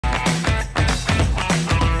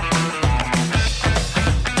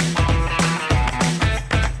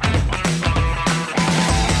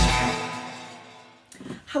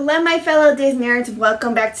Hello my fellow Disney nerds,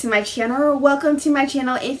 welcome back to my channel, or welcome to my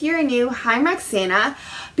channel if you're new. Hi, I'm Roxanna.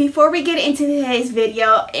 Before we get into today's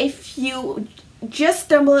video, if you just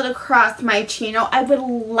stumbled across my channel, I would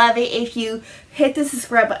love it if you hit the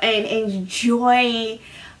subscribe button and enjoy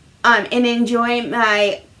my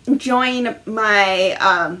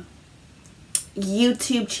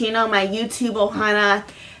YouTube channel, my YouTube ohana,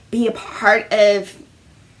 be a part of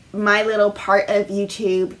my little part of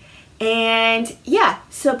YouTube. And yeah,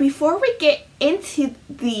 so before we get into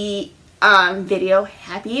the video,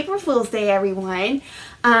 happy April Fool's Day, everyone.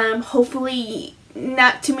 Hopefully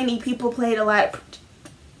not too many people played a lot of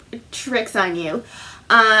tricks on you.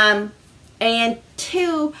 And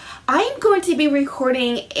two, I'm going to be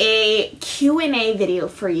recording a Q&A video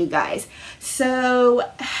for you guys. So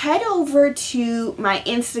head over to my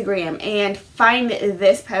Instagram and find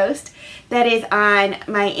this post that is on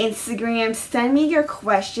my Instagram. Send me your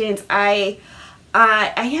questions. I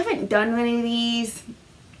haven't done one of these.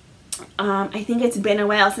 I think it's been a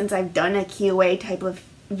while since I've done a Q&A type of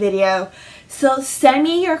video. So send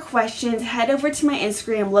me your questions. Head over to my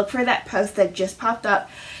Instagram. Look for that post that just popped up.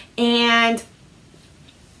 And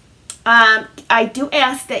I do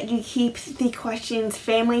ask that you keep the questions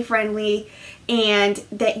family friendly and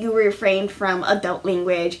that you refrain from adult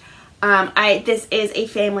language. This is a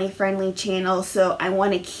family friendly channel, so I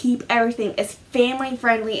want to keep everything as family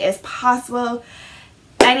friendly as possible.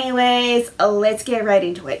 Anyways, let's get right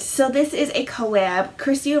into it. So this is a collab.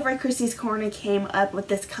 Christy over at Christy's Corner came up with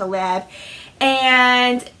this collab.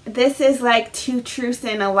 And this is like 2 truths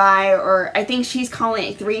and a lie, or I think she's calling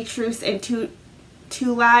it 3 truths and two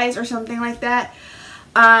lies or something like that.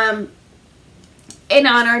 In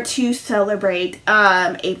honor to celebrate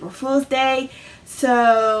April Fool's Day.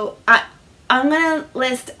 So I'm going to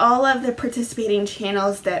list all of the participating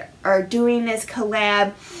channels that are doing this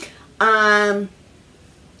collab.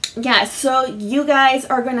 Yeah, so you guys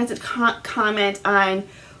are going to have to comment on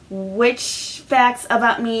which facts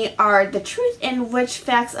about me are the truth and which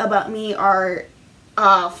facts about me are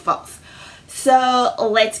false. So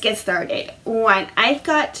let's get started. 1, I've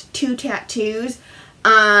got 2 tattoos.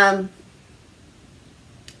 And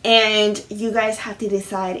you guys have to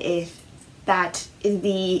decide if that is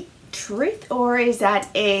the truth or is that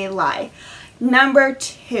a lie. Number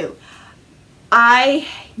 2, I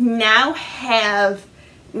now have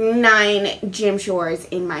 9 gym shorts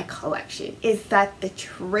in my collection. Is that the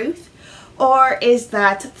truth or is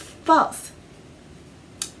that false?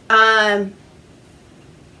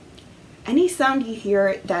 Any sound you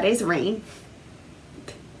hear, that is rain.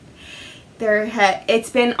 It's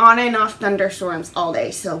been on and off thunderstorms all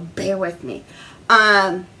day, so bear with me.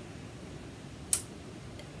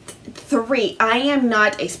 3, I am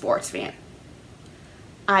not a sports fan.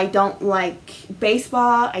 I don't like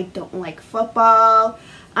baseball. I don't like football.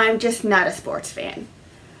 I'm just not a sports fan.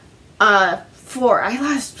 4, I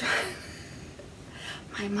lost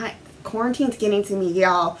my quarantine's getting to me,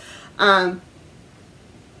 y'all.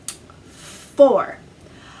 4,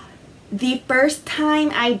 the first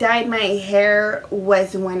time I dyed my hair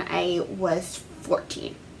was when I was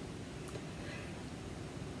 14.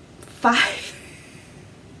 5,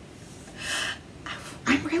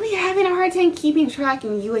 I'm really having a hard time keeping track,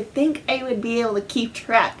 and you would think I would be able to keep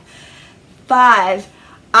track. 5,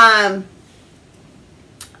 I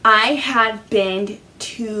have been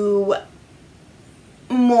to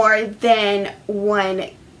more than 1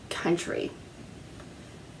 country.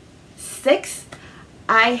 6,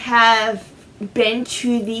 I have been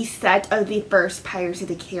to the set of the first Pirates of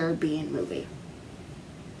the Caribbean movie.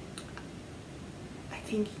 I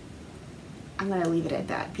think I'm going to leave it at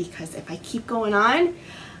that, because if I keep going on,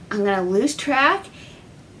 I'm going to lose track.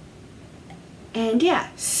 And yeah,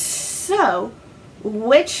 so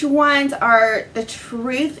which ones are the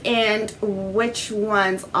truth and which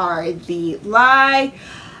ones are the lie?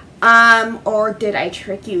 Or did I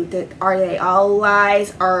trick you? Are they all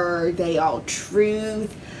lies? Are they all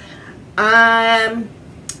truth?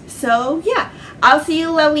 So yeah, I'll see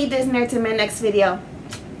you lovely Disney nerds in my next video.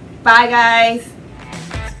 Bye guys.